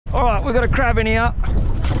All right, we've got a crab in here.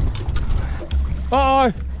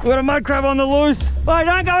 Uh-oh, we've got a mud crab on the loose. Wait,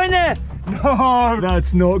 don't go in there. No,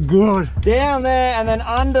 that's not good. Down there and then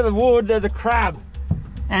under the wood, there's a crab.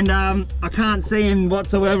 And I can't see him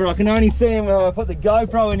whatsoever. I can only see him when I put the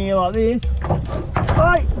GoPro in here like this.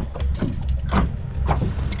 Hey!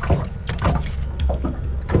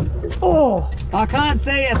 Oh, I can't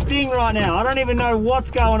see a thing right now. I don't even know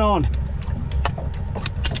what's going on.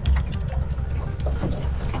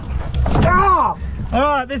 Ah! All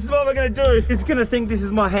right, this is what we're gonna do. He's gonna think this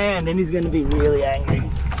is my hand and he's gonna be really angry.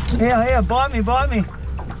 Here, here, bite me, bite me.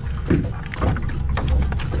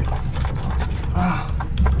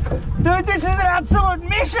 Dude, this is an absolute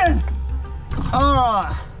mission!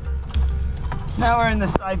 Alright. Now we're in the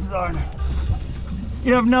safe zone.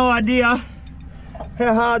 You have no idea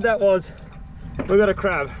how hard that was. We got a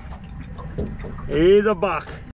crab. Here's a buck.